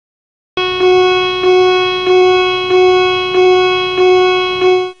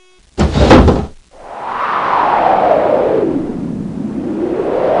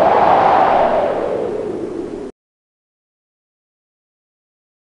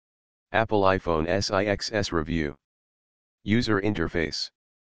Apple iPhone SIXS Review. User Interface.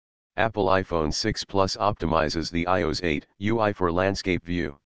 Apple iPhone 6 Plus optimizes the iOS 8 UI for landscape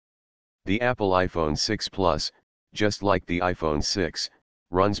view. The Apple iPhone 6 Plus, just like the iPhone 6,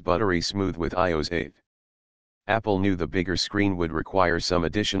 runs buttery smooth with iOS 8. Apple knew the bigger screen would require some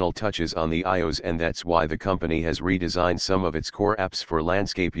additional touches on the iOS, and that's why the company has redesigned some of its core apps for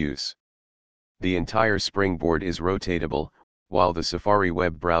landscape use. The entire springboard is rotatable, while the Safari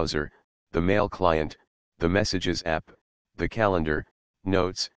web browser, the Mail client, the Messages app, the Calendar,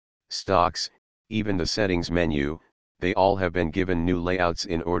 Notes, Stocks, even the Settings menu, they all have been given new layouts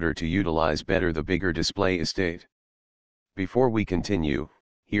in order to utilize better the bigger display estate. Before we continue,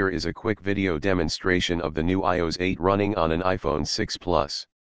 here is a quick video demonstration of the new iOS 8 running on an iPhone 6 Plus.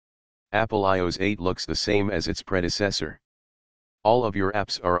 Apple iOS 8 looks the same as its predecessor. All of your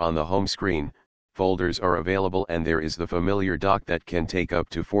apps are on the home screen, folders are available, and there is the familiar dock that can take up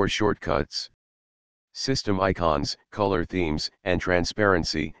to 4 shortcuts. System icons, color themes, and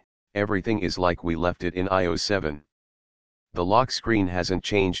transparency, everything is like we left it in iOS 7. The lock screen hasn't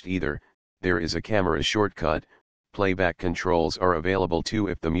changed either. There is a camera shortcut. Playback controls are available too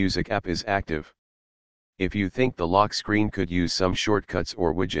if the music app is active. If you think the lock screen could use some shortcuts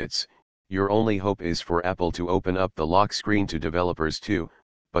or widgets, your only hope is for Apple to open up the lock screen to developers too,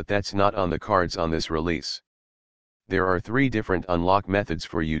 but that's not on the cards on this release. There are 3 different unlock methods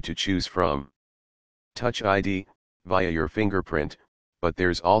for you to choose from. Touch ID, via your fingerprint, but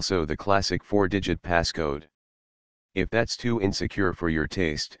there's also the classic 4-digit passcode. If that's too insecure for your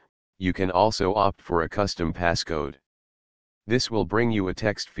taste, you can also opt for a custom passcode. This will bring you a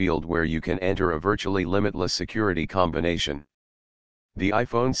text field where you can enter a virtually limitless security combination. The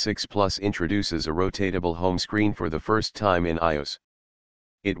iPhone 6 Plus introduces a rotatable home screen for the first time in iOS.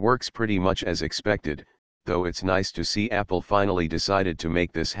 It works pretty much as expected, though it's nice to see Apple finally decided to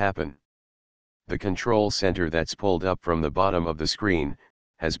make this happen. The control center that's pulled up from the bottom of the screen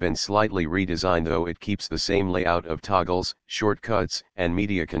has been slightly redesigned, though it keeps the same layout of toggles, shortcuts, and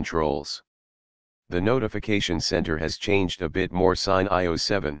media controls. The notification center has changed a bit more since iOS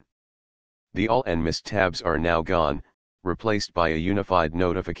 7. The All and Missed tabs are now gone, replaced by a unified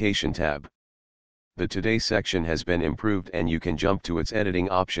notification tab. The Today section has been improved and you can jump to its editing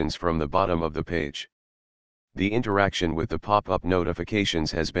options from the bottom of the page. The interaction with the pop-up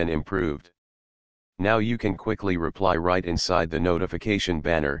notifications has been improved. Now you can quickly reply right inside the notification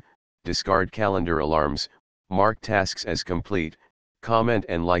banner, discard calendar alarms, mark tasks as complete, comment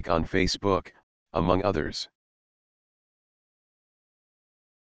and like on Facebook, among others.